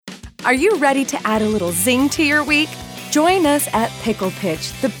Are you ready to add a little zing to your week? Join us at Pickle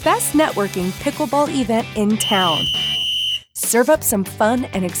Pitch, the best networking pickleball event in town. Serve up some fun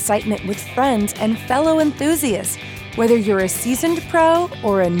and excitement with friends and fellow enthusiasts. Whether you're a seasoned pro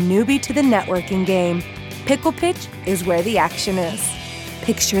or a newbie to the networking game, Pickle Pitch is where the action is.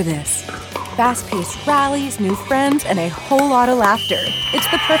 Picture this: fast-paced rallies, new friends, and a whole lot of laughter.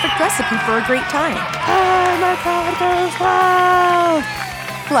 It's the perfect recipe for a great time. Oh, my God, wow!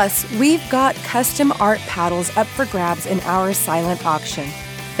 Plus, we've got custom art paddles up for grabs in our silent auction.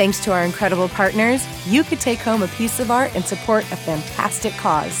 Thanks to our incredible partners, you could take home a piece of art and support a fantastic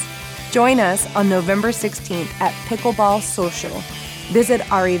cause. Join us on November 16th at Pickleball Social. Visit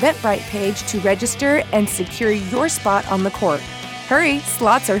our Eventbrite page to register and secure your spot on the court. Hurry,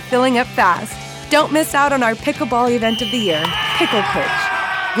 slots are filling up fast. Don't miss out on our pickleball event of the year, Pickle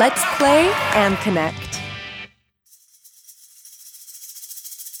Pitch. Let's play and connect.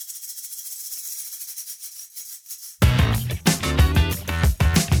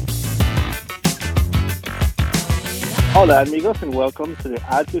 Hola, Admigos, and welcome to the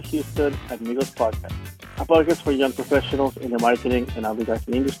Add to Houston Admigos podcast, a podcast for young professionals in the marketing and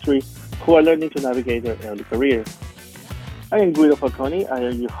advertising industry who are learning to navigate their early careers. I am Guido Falcone. I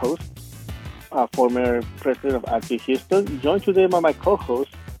am your host, former president of Add to Houston, joined today by my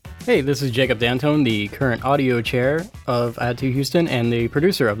co-host. Hey, this is Jacob D'Antone, the current audio chair of Add to Houston and the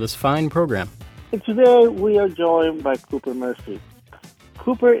producer of this fine program. And today we are joined by Cooper Murphy.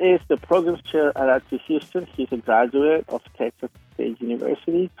 Cooper is the programs chair at Add to Houston. He's a graduate of Texas State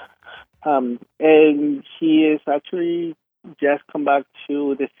University. And he is actually just come back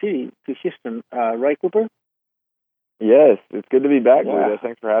to the city, to Houston. Right, Cooper? Yes, it's good to be back, Guido.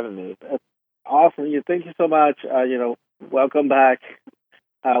 Thanks for having me. Awesome. Thank you so much. Welcome back.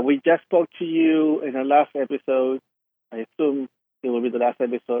 We just spoke to you in our last episode. I assume it will be the last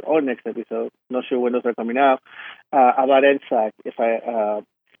episode or next episode. Not sure when those are coming out. About NSAC, if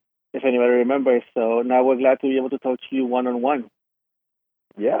anybody remembers. So now we're glad to be able to talk to you one-on-one.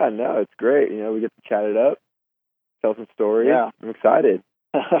 Yeah, no, it's great. We get to chat it up, tell some stories. Yeah. I'm excited.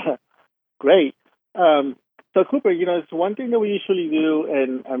 Great. So Cooper, it's one thing that we usually do,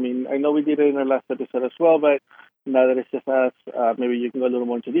 and I know we did it in our last episode as well, but now that it's just us, maybe you can go a little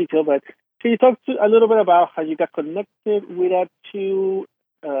more into detail. But can you talk a little bit about how you got connected with Add2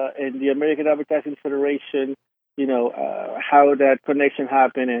 and the American Advertising Federation? How that connection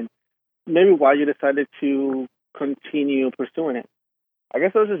happened, and maybe why you decided to continue pursuing it. I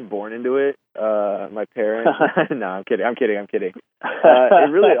guess I was just born into it. My parents. No, I'm kidding.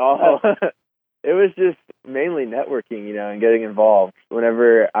 It really all. It was just mainly networking, and getting involved.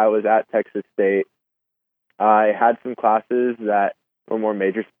 Whenever I was at Texas State, I had some classes that were more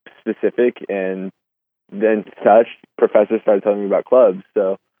major specific, and then such professors started telling me about clubs.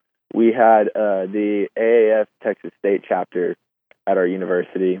 So we had the AAF Texas State chapter at our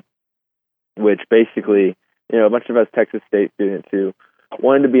university, which basically, a bunch of us Texas State students who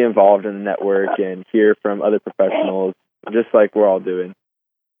wanted to be involved in the network and hear from other professionals, just like we're all doing.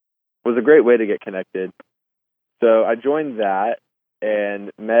 It was a great way to get connected. So I joined that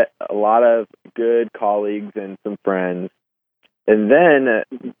and met a lot of good colleagues and some friends. And then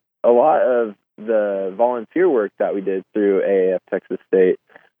a lot of the volunteer work that we did through AAF Texas State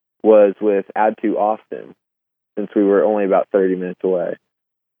was with Add2 Austin, since we were only about 30 minutes away.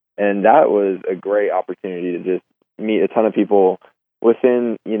 And that was a great opportunity to just meet a ton of people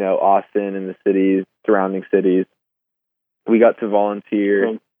within, Austin and the surrounding cities. We got to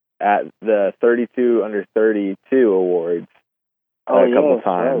volunteer at the 32 under 32 awards a couple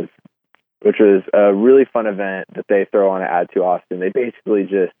times, which was a really fun event that they throw on at Add2 Austin. They basically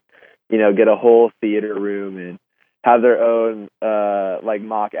just, get a whole theater room and have their own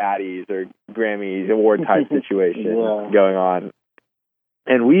mock Addies or Grammys award type situation going on.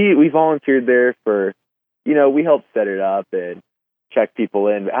 And we volunteered there for, we helped set it up and check people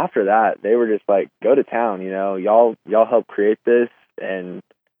in. But after that, they were just like, go to town, y'all help create this, and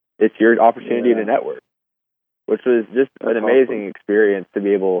it's your opportunity to network, which was just an amazing experience to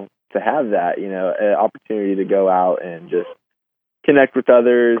be able to have that, an opportunity to go out and just connect with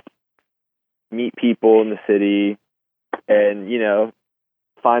others, meet people in the city, and,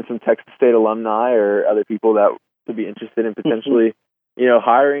 find some Texas State alumni or other people that would be interested in potentially,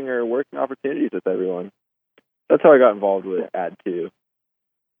 hiring or working opportunities with everyone. That's how I got involved with Add2.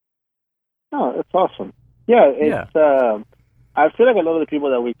 Oh, that's awesome. Yeah, it's. I feel like a lot of the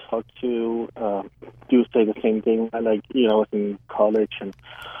people that we talk to do say the same thing. I was in college and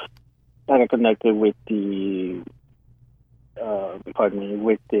I got connected with the,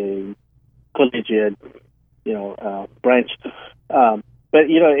 with the collegiate, branch. But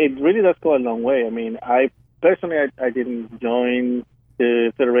it really does go a long way. I mean, I personally, I didn't join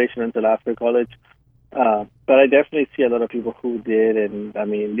the federation until after college, but I definitely see a lot of people who did, and I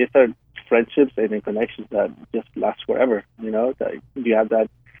mean, these are friendships and connections that just last forever. That you have that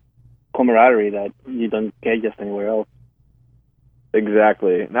camaraderie that you don't get just anywhere else.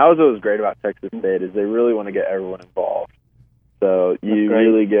 Exactly. And that was what was great about Texas State is they really want to get everyone involved. So you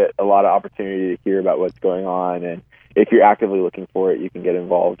really get a lot of opportunity to hear about what's going on, and if you're actively looking for it, you can get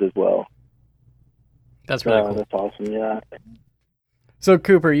involved as well. That's really cool. That's awesome. Yeah. So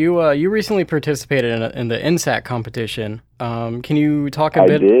Cooper, you recently participated in the NSAC competition. Can you talk a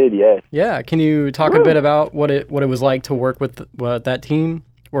bit? I did, yes. Yeah. Can you talk a bit about what it was like to work with that team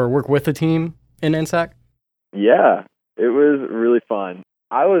or work with the team in NSAC? Yeah, it was really fun.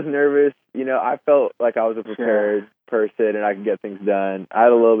 I was nervous. I felt like I was a prepared person and I could get things done. I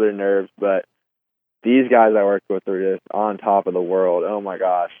had a little bit of nerves, but these guys I worked with were just on top of the world. Oh my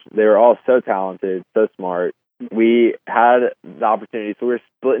gosh. They were all so talented, so smart. We had the opportunity, so we were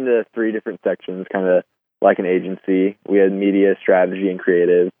split into 3 different sections, kind of like an agency. We had media, strategy, and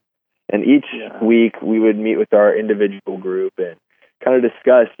creative. And each week we would meet with our individual group and kind of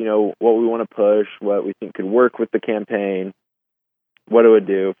discuss, what we want to push, what we think could work with the campaign, what it would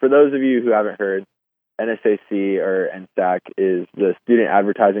do. For those of you who haven't heard, NSAC or NSAC is the student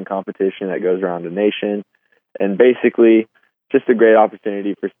advertising competition that goes around the nation. And basically, just a great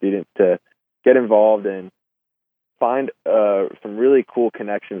opportunity for students to get involved and find some really cool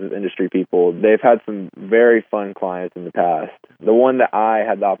connections with industry people. They've had some very fun clients in the past. The one that I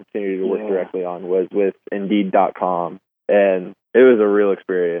had the opportunity to work directly on was with Indeed.com. And it was a real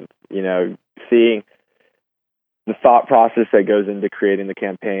experience, seeing the thought process that goes into creating the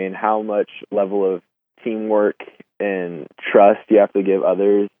campaign, how much level of teamwork and trust you have to give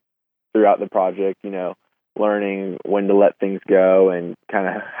others throughout the project, learning when to let things go and kind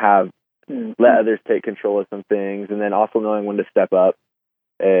of let others take control of some things, and then also knowing when to step up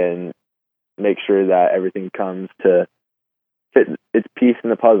and make sure that everything comes to fit its piece in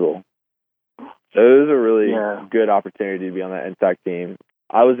the puzzle. So it was a really good opportunity to be on that NSAC team.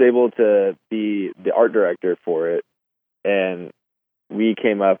 I was able to be the art director for it, and we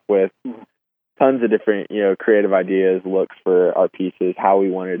came up with tons of different, creative ideas, looks for our pieces, how we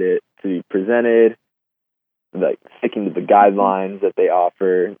wanted it to be presented, like sticking to the guidelines that they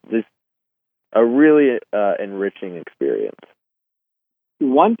offer. Just a really enriching experience.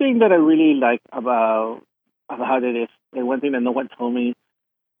 One thing that I really like about it is, and one thing that no one told me,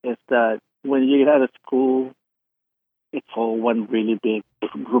 is that when you get out of school, it's all one really big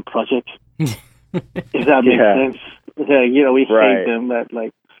group project. If that makes sense. Yeah, we hate them, but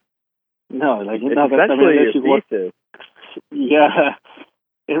no, it's essentially your thesis. Yeah,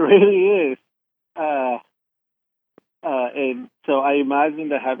 it really is. And so I imagine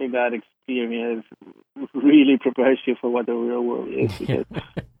that having that experience really prepares you for what the real world is. Because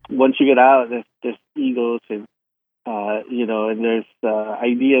once you get out, there's egos and and there's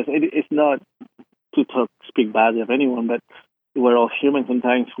ideas. It's not to speak badly of anyone, but we're all human.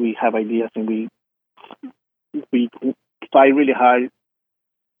 Sometimes we have ideas and we try really hard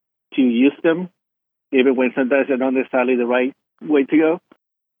to use them, even when sometimes they're not necessarily the right way to go.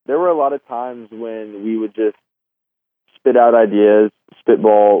 There were a lot of times when we would just spit out ideas,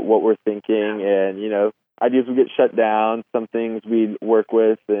 spitball what we're thinking, and, ideas would get shut down. Some things we'd work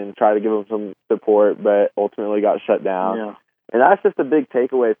with and try to give them some support, but ultimately got shut down. Yeah. And that's just a big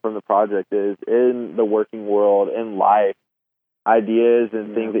takeaway from the project is in the working world, in life, ideas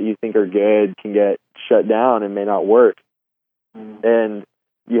and things that you think are good can get shut down and may not work. And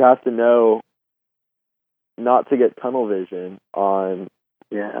you have to know not to get tunnel vision on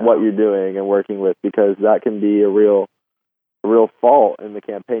what you're doing and working with, because that can be a real fault in the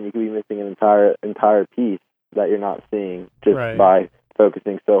campaign. You could be missing an entire piece that you're not seeing just by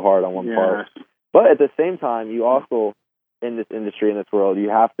focusing so hard on one part. But at the same time, you also, in this industry, in this world, you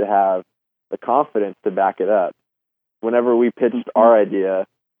have to have the confidence to back it up. Whenever we pitched our idea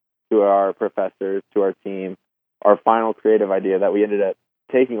to our professors, to our team, our final creative idea that we ended up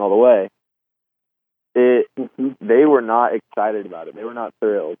taking all the way, they were not excited about it. They were not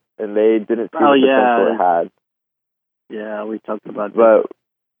thrilled, and they didn't see the potential it had. Yeah, we talked about that.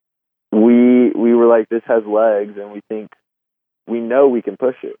 But we were like, this has legs, and we know we can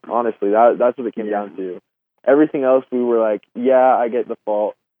push it. Honestly, that's what it came down to. Everything else, we were like, I get the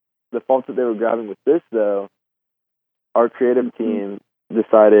fault. The faults that they were grabbing with this, though, our creative team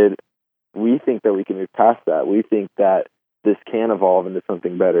decided we think that we can move past that. We think that this can evolve into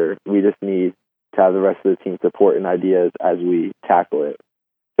something better. We just need to have the rest of the team support and ideas as we tackle it.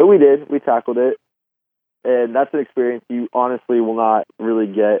 So we did. We tackled it. And that's an experience you honestly will not really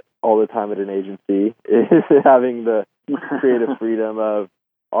get all the time at an agency, is having the creative freedom of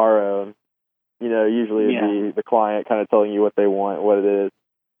our own. Usually it'd be the client kind of telling you what they want, what it is.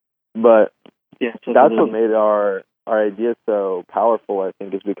 But that's what made our idea so powerful, I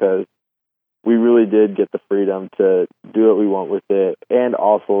think, is because we really did get the freedom to do what we want with it, and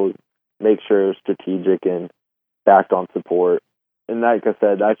also make sure it was strategic and backed on support. And like I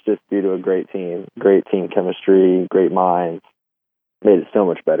said, that's just due to a great team chemistry, great minds. Made it so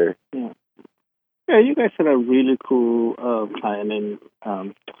much better. Yeah, you guys had a really cool client, and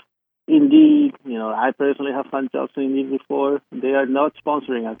Indeed, I personally have found jobs in Indeed before. They are not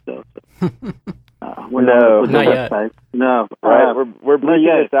sponsoring us though. So, no, not yet. No, right? We're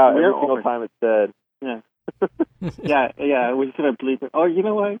bleeping this out every single time it's said. Yeah, we're just gonna bleep it. Oh, you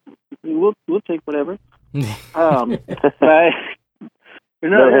know what? We'll take whatever. But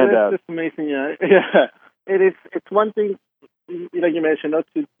that's just amazing. Yeah, it is. It's one thing. You mentioned, not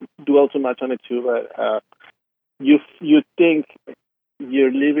to dwell too much on it too, but you think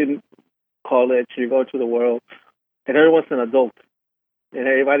you're leaving college, you go to the world, and everyone's an adult, and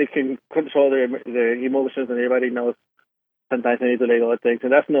everybody can control their emotions, and everybody knows sometimes they need to let go of things,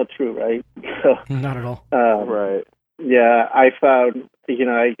 and that's not true, right? So, not at all. Right. Yeah, I found,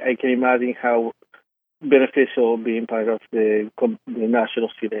 I can imagine how beneficial being part of the national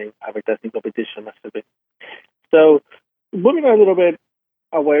student advertising competition must have been. So, moving a little bit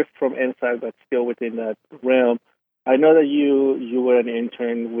away from inside, but still within that realm, I know that you were an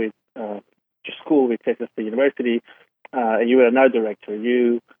intern with your school with Texas State University, and you were an art director.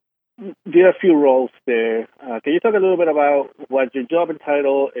 You did a few roles there. Can you talk a little bit about what your job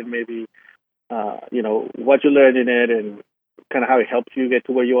entitled, and maybe what you learned in it, and kind of how it helped you get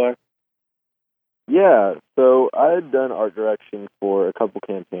to where you are? Yeah, so I had done art direction for a couple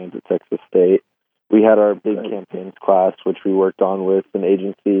campaigns at Texas State. We had our big campaigns class, which we worked on with an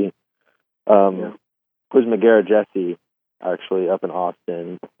agency. It was McGarrett Jesse, actually, up in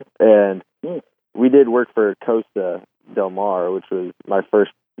Austin. And we did work for Costa Del Mar, which was my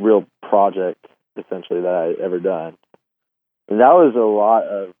first real project, essentially, that I had ever done. And that was a lot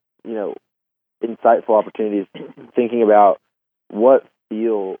of, insightful opportunities, thinking about what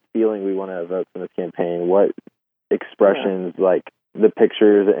feeling we want to evoke from this campaign, what expressions, like the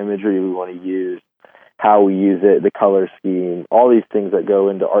pictures, the imagery we want to use, how we use it, the color scheme, all these things that go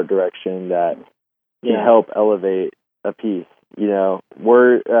into art direction that can help elevate a piece.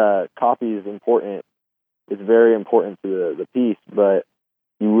 Copy is important. It's very important to the piece, but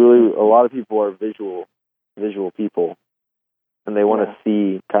a lot of people are visual people, and they want to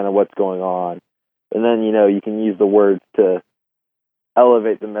see kind of what's going on. And then, you can use the words to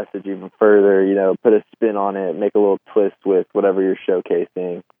elevate the message even further, put a spin on it, make a little twist with whatever you're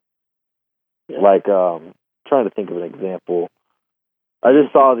showcasing. Like, trying to think of an example. I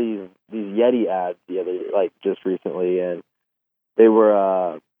just saw these Yeti ads just recently, and they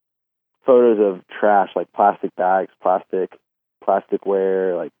were photos of trash, like plastic bags,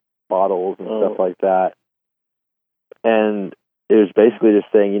 plasticware, like bottles and stuff like that. And it was basically just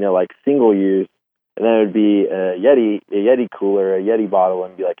saying, single use, and then it would be a Yeti cooler, a Yeti bottle,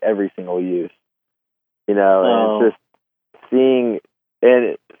 and be like every single use. And it's just seeing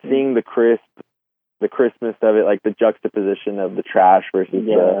the crispness of it, like the juxtaposition of the trash versus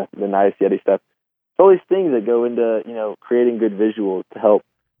the nice Yeti stuff. It's all these things that go into, creating good visuals to help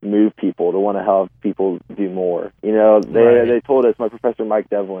move people, to want to help people do more. They told us, my professor Mike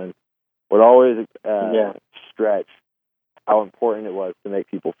Devlin would always stretch how important it was to make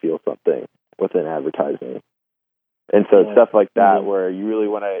people feel something within advertising. And so it's stuff like that where you really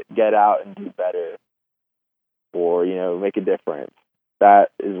want to get out and do better, or, make a difference.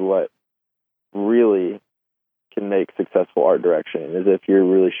 That is what really can make successful art direction, is if you're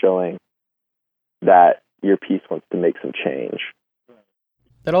really showing that your piece wants to make some change.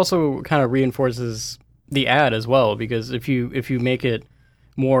 That also kind of reinforces the ad as well, because if you make it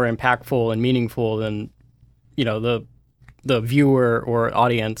more impactful and meaningful, then the viewer or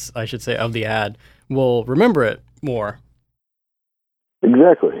audience, I should say, of the ad will remember it more.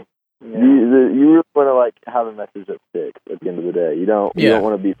 Exactly. Yeah. You really want to have a message that sticks at the end of the day. You don't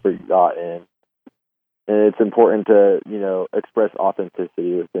want to be forgotten. And it's important to, express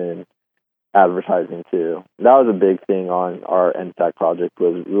authenticity within advertising too. That was a big thing on our NSAC project,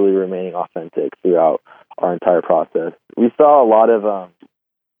 was really remaining authentic throughout our entire process. We saw a lot of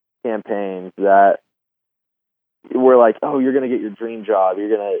campaigns that were like, oh, you're going to get your dream job. You're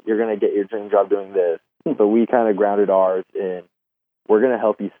going to get your dream job doing this. But we kind of grounded ours in, we're going to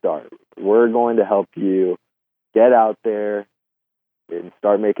help you start. We're going to help you get out there, and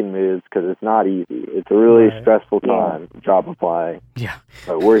start making moves, because it's not easy. It's a really stressful time, job applying. Yeah.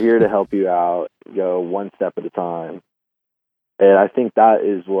 But we're here to help you out, go one step at a time. And I think that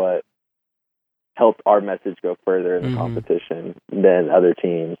is what helped our message go further in the competition than other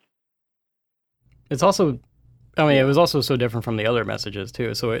teams. It's also, I mean, it was also so different from the other messages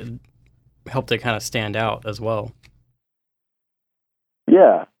too, so it helped it kind of stand out as well.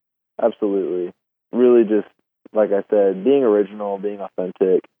 Yeah, absolutely. Really just, like I said, being original, being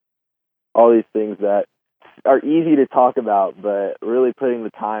authentic, all these things that are easy to talk about, but really putting the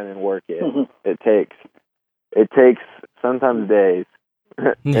time and work in, it takes sometimes days.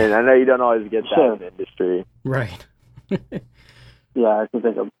 And I know you don't always get that in the industry. Right. Yeah, I can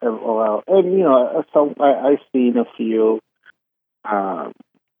think of a while. And, you know, so I've seen a few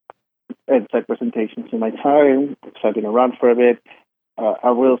EdTech presentations in my time, so I've been around for a bit.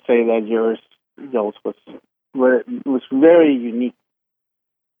 I will say that yours was very unique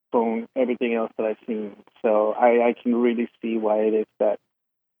from everything else that I've seen. So I can really see why it is that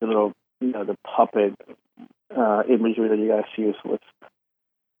the little, you know, the puppet imagery that you guys use was,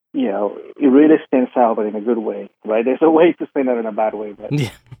 you know, it really stands out, but in a good way, right? There's a way to stand out in a bad way, but you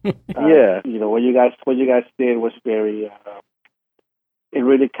know, what you guys did was very, it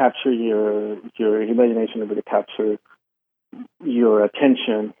really captured your imagination, it really captured your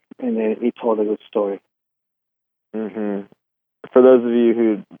attention, and then it told a good story. For those of you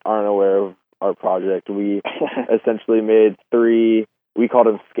who aren't aware of our project, we essentially made 3, we called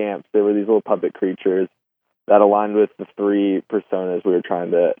them scamps. They were these little puppet creatures that aligned with the 3 personas we were trying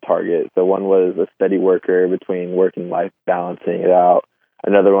to target. So one was a steady worker between work and life, balancing it out.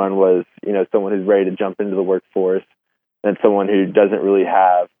 Another one was, you know, someone who's ready to jump into the workforce, and someone who doesn't really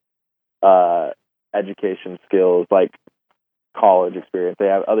have education skills like college experience. They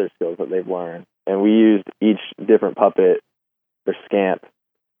have other skills that they've learned. And we used each different puppet or scamp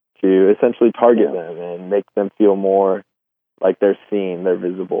to essentially target them and make them feel more like they're seen, they're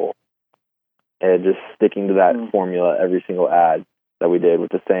visible. And just sticking to that formula every single ad that we did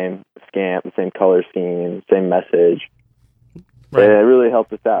with the same scamp, the same color scheme, same message. Right. And it really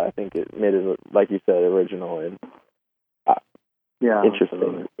helped us out. I think it made it, like you said, original and interesting.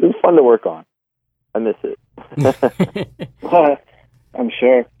 Absolutely. It was fun to work on. I miss it. I'm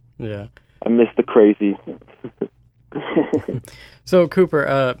sure. Yeah. I miss the crazy. So,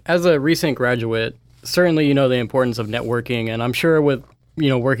 Cooper, as a recent graduate, certainly you know the importance of networking, and I'm sure with, you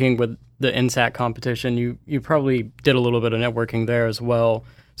know, working with the NSAC competition, you probably did a little bit of networking there as well.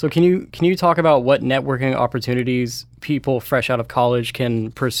 So can you talk about what networking opportunities people fresh out of college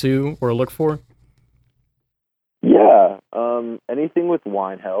can pursue or look for? Yeah, anything with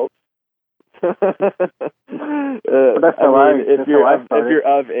wine helps. If you're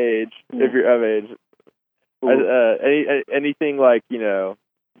of age, anything like, you know,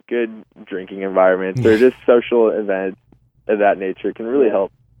 good drinking environments or just social events of that nature can really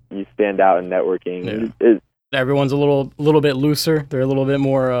help you stand out in networking. Yeah. Everyone's a little bit looser. They're a little bit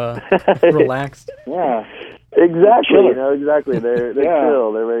more relaxed. Yeah, exactly. You know, exactly. They're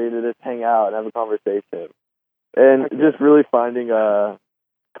chill. They're ready to just hang out and have a conversation, and just really finding a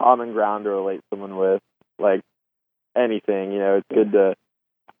common ground to relate someone with, like anything. You know, it's good to.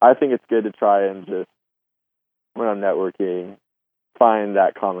 I think it's good to try and just, when I'm networking, find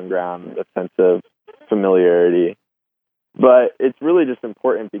that common ground, a sense of familiarity. But it's really just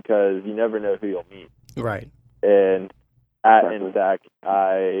important because you never know who you'll meet. Right. And at NSAC,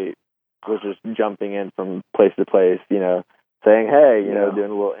 I was just jumping in from place to place, you know, saying, hey, you know, doing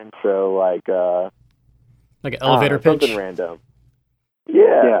a little intro, like an elevator pitch? Something random.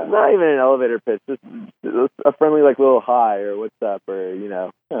 Yeah, not even an elevator pitch, just a friendly, like, little hi or what's up or, you know,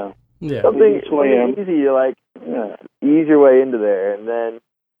 something easy to, like, ease your way into there. And then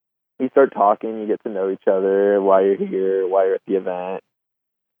you start talking, you get to know each other, why you're here, why you're at the event,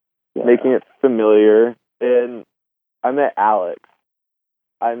 making it familiar. And I met Alex.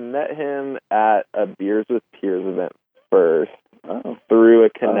 I met him at a Beers with Peers event first through a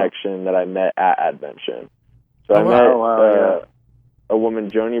connection that I met at Advention. So I met a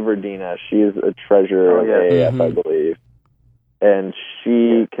woman, Joni Verdina. She's a treasurer of AAF, I believe. And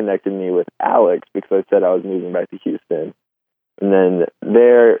she connected me with Alex because I said I was moving back to Houston. And then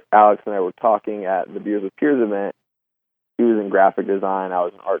there, Alex and I were talking at the Beers with Peers event. He was in graphic design. I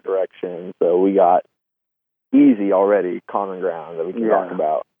was in art direction. So we got easy already common ground that we can talk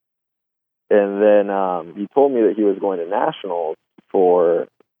about. And then he told me that he was going to nationals for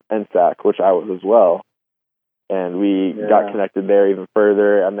NSAC, which I was as well. And we got connected there even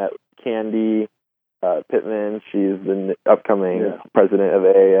further. I met Candy Pittman. She's the upcoming president of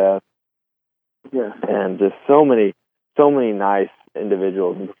AAF. Yeah. And just so many so many nice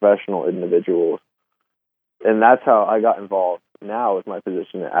individuals and professional individuals. And that's how I got involved now with my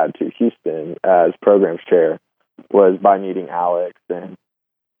position at Ad2 Houston as programs chair, was by meeting Alex and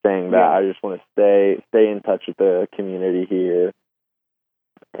saying that I just want to stay in touch with the community here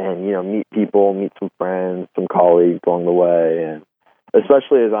and, meet people, meet some friends, some colleagues along the way. And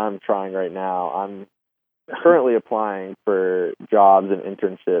especially as I'm trying right now, I'm currently applying for jobs and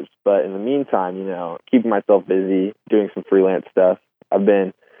internships, but in the meantime, keeping myself busy, doing some freelance stuff. I've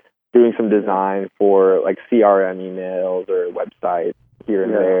been doing some design for like CRM emails or websites here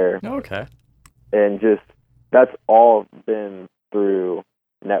and there. Okay. And just, that's all been through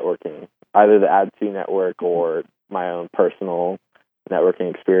networking, either the Ad2 network or my own personal networking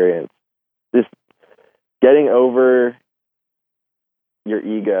experience. Just getting over your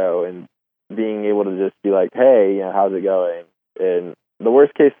ego and being able to just be like, hey, how's it going? And the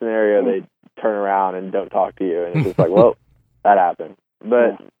worst case scenario, they turn around and don't talk to you, and it's just like, well, that happened.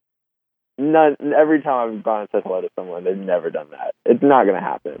 But every time I've gone and said hello to someone, they've never done that. It's not going to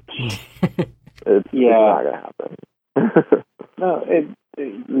happen. It's not going to happen. No,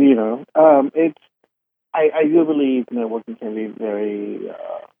 I do believe networking can be very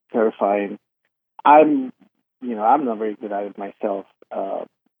terrifying. I'm not very good at it myself.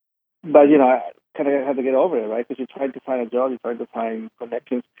 But, I kind of have to get over it, right? Because you're trying to find a job, you're trying to find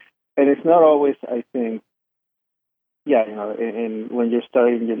connections. And it's not always, I think, and when you're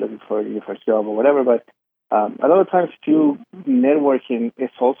starting, you're looking for your first job or whatever. But a lot of times, too, networking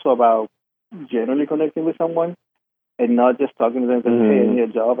is also about generally connecting with someone and not just talking to them because, hey, I need a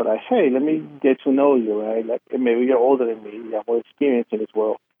job. But hey, let me get to know you, right? Like, maybe you're older than me, you have more experience in this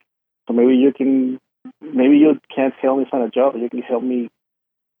world. So maybe you can't help me find a job, but you can help me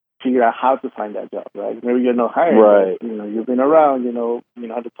figure out how to find that job, right? Maybe you're not hiring, right? But, you've been around, you know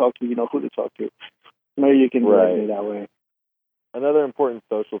how to talk to, who to talk to. Maybe you can direct me that way. Another important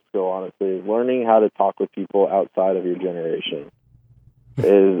social skill, honestly, is learning how to talk with people outside of your generation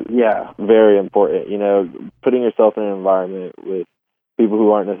is very important. Putting yourself in an environment with people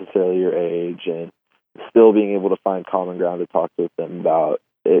who aren't necessarily your age and still being able to find common ground to talk with them about,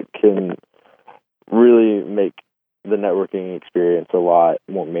 it can really make the networking experience a lot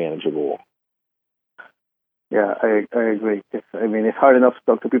more manageable. Yeah, I agree. It's hard enough to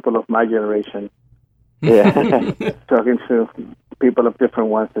talk to people of my generation. Yeah. Talking to people of different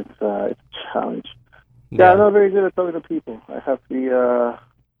ones, it's a challenge. Yeah, I'm not very good at talking to people. I have the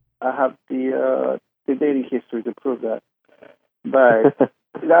dating history to prove that. But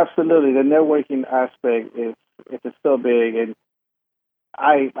absolutely, the networking aspect is so big, and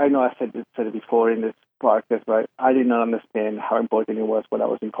I know I said it before in this podcast, but I did not understand how important it was when I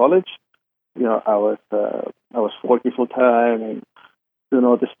was in college. I was working full time and doing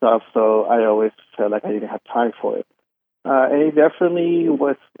all this stuff, so I always felt like I didn't have time for it. And it definitely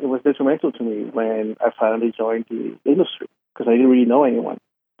was detrimental to me when I finally joined the industry because I didn't really know anyone.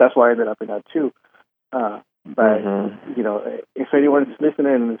 That's why I ended up in that too. But if anyone's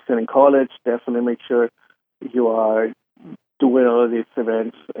listening and is still in college, definitely make sure you are doing all of these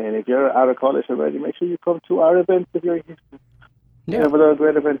events. And if you're out of college already, make sure you come to our events if you're in Houston. Yeah, but they're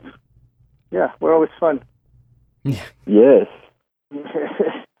great events. Yeah, we're always fun. Yes.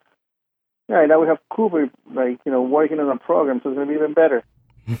 Yeah, now we have Cooper, working on a program, so it's going to be even better.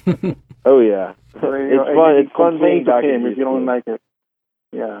 Oh, yeah. So, it's fun. It's fun being to him if you don't like it.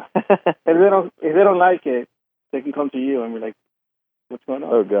 Yeah. And if they don't like it, they can come to you and be like, what's going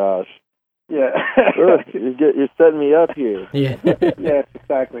on? Oh, gosh. Yeah. You're setting me up here. Yeah. Yes,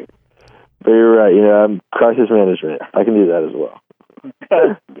 exactly. But you're right. I'm crisis management. I can do that as well.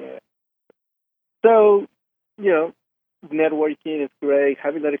 Yeah. So, networking is great.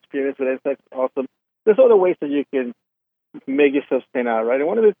 Having that experience with NSAC is awesome. There's other ways that you can make yourself stand out, right? And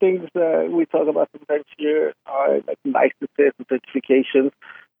one of the things that we talk about sometimes here are like licenses and certifications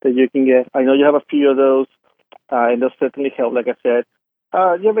that you can get. I know you have a few of those, and they'll certainly help, like I said.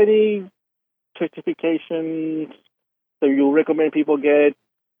 Do you have any certifications that you recommend people get,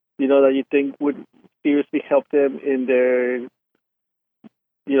 that you think would seriously help them in their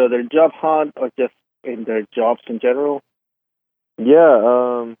job hunt or just in their jobs in general?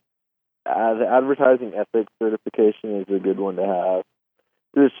 Yeah, the advertising ethics certification is a good one to have.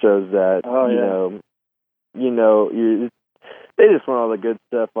 This shows that they just want all the good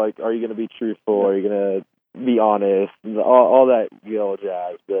stuff. Like, are you going to be truthful? Are you going to be honest? All that good old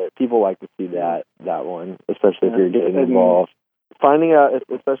jazz. But people like to see that one, especially if you're getting involved. Finding out,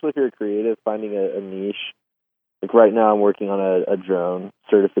 especially if you're a creative, finding a niche. Like right now, I'm working on a drone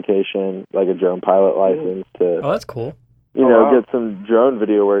certification, like a drone pilot license. Oh, that's cool. get some drone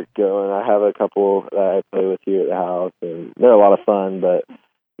video work going. I have a couple that I play with here at the house, and they're a lot of fun, but,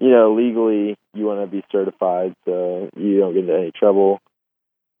 legally you want to be certified so you don't get into any trouble.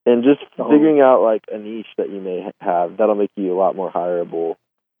 And just figuring out, like, a niche that you may have, that'll make you a lot more hireable,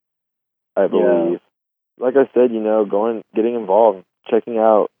 I believe. Yeah. Like I said, getting involved, checking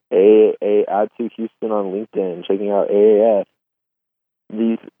out Add to Houston on LinkedIn, checking out AAF,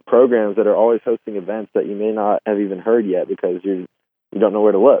 these programs that are always hosting events that you may not have even heard yet because you don't know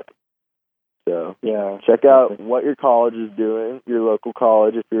where to look. So check out what your college is doing, your local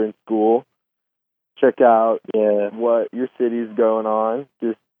college if you're in school. Check out what your city's going on.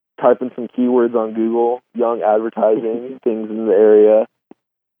 Just type in some keywords on Google, young advertising, things in the area.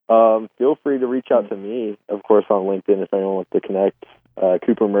 Feel free to reach out to me, of course, on LinkedIn if anyone wants to connect.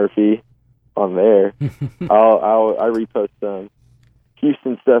 Cooper Murphy on there. I repost some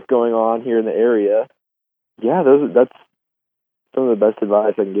Houston stuff going on here in the area. Yeah, that's some of the best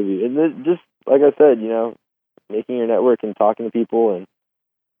advice I can give you. And just like I said, making your network and talking to people, and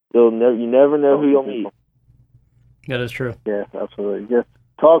you never know who you'll meet. That is true. Yes, absolutely. Just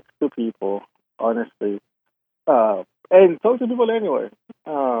talk to people, honestly, and talk to people anywhere.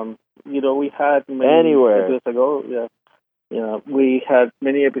 We had many episodes ago. Yeah, we had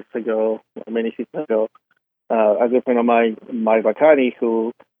many episodes ago, many seasons ago. A good friend of mine, Mike Bacani,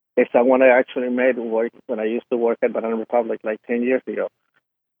 who is someone I actually met when I used to work at Banana Republic like 10 years ago.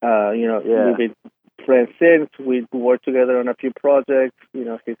 We've been friends since. We worked together on a few projects. He's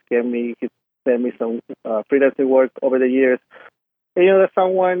sent me some freelancing work over the years. And, there's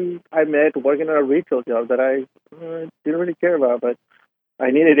someone I met working on a retail job that I didn't really care about, but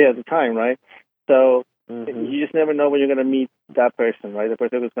I needed it at the time, right? So you just never know when you're going to meet that person, right? The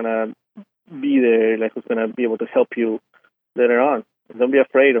person who's going to be there, like who's going to be able to help you later on. Don't be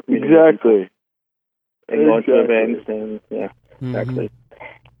afraid of meeting people and going to events and exactly.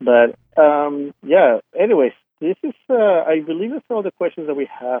 But anyways, this is I believe that's all the questions that we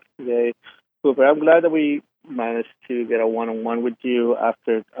have today. Cooper, I'm glad that we managed to get a one-on-one with you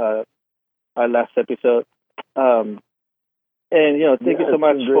after our last episode. And thank you so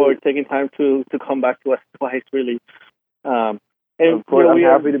much for taking time to come back to us twice, really. And of course, I'm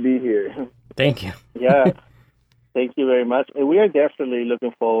happy to be here. Thank you. Yeah. Thank you very much. And we are definitely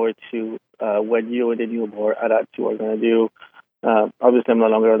looking forward to what you and the new board at Admigos are going to do. Obviously, I'm no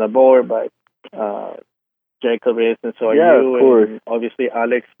longer on the board, but Jacob is, and so are you. Of course. And obviously,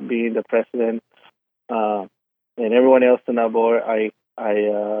 Alex being the president, and everyone else on that board. I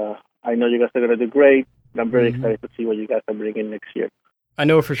know you guys are going to do great. I'm very excited to see what you guys are bringing next year. I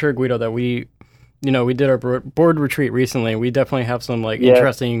know for sure, Guido, that we did our board retreat recently. We definitely have some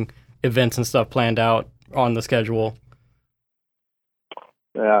interesting events and stuff planned out on the schedule.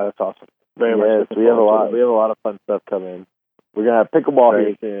 Yeah, that's awesome. Very much. We have a lot of fun stuff coming. We're gonna have pickleball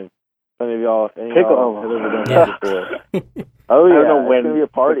here soon. Some of y'all have ever done that before. Oh yeah, I don't know when it's gonna be a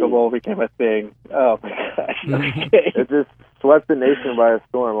party. Pickleball became a thing. Oh my gosh! It just swept the nation by a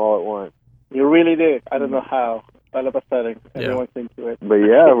storm all at once. You really did. I don't know how. All of a sudden, everyone's into it. But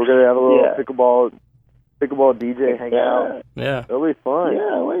we're gonna have a little pickleball DJ hangout. Yeah, it'll be fun.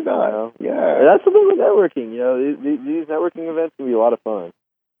 Yeah, why not? Yeah, and that's the thing with networking. These networking events can be a lot of fun.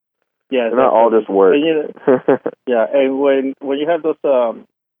 Yeah, they're not all just work. And, and when you have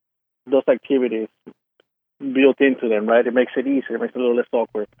those activities built into them, right? It makes it easier. It makes it a little less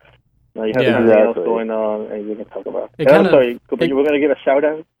awkward. You have something else going on, and you can talk about. I'm sorry, Cooper, you were going to give a shout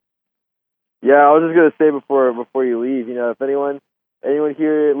out. Yeah, I was just going to say before you leave, if anyone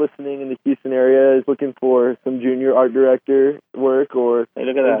here listening in the Houston area is looking for some junior art director work or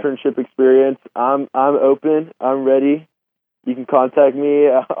internship experience, I'm open. I'm ready. You can contact me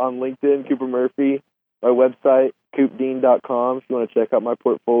on LinkedIn, Cooper Murphy, my website, coopdean.com, if you want to check out my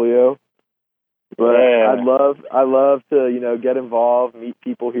portfolio. But I love to, get involved, meet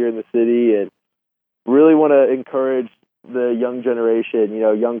people here in the city, and really want to encourage the young generation,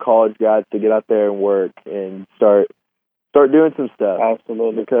 young college grads to get out there and work and start doing some stuff.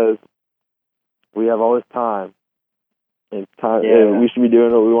 Absolutely. Because we have all this time. And and we should be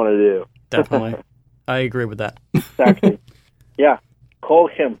doing what we want to do. Definitely. I agree with that. Exactly. Yeah. Call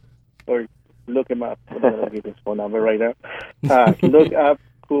him or look him up. I'm going to give his phone number right now. Look up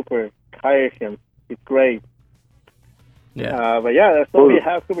Cooper. Hire him. It's great. Yeah. But that's all we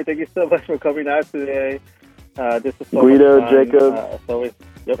have, Cooper. Thank you so much for coming out today. This is so Guido, Jacob,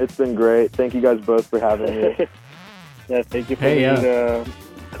 it's been great. Thank you guys both for having me. Thank you for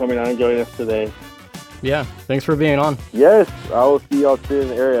coming on and joining us today. Yeah, thanks for being on. Yes, I will see y'all soon in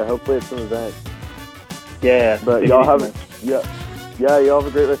the area. Hopefully it's some event. Yeah. But y'all have y'all have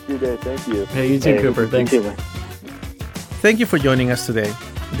a great rest of your day. Thank you. Hey, you too, Cooper. Thanks. You too, man. Thank you for joining us today.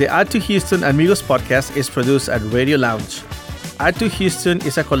 The Add to Houston Admigos podcast is produced at Radio Lounge. Add to Houston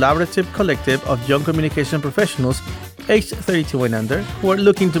is a collaborative collective of young communication professionals aged 32 and under who are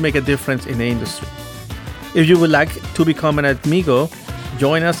looking to make a difference in the industry. If you would like to become an Admigo,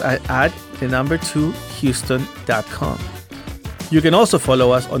 join us at add2houston.com. You can also follow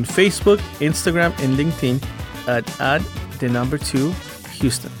us on Facebook, Instagram, and LinkedIn at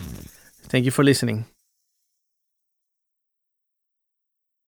add2Houston. Thank you for listening.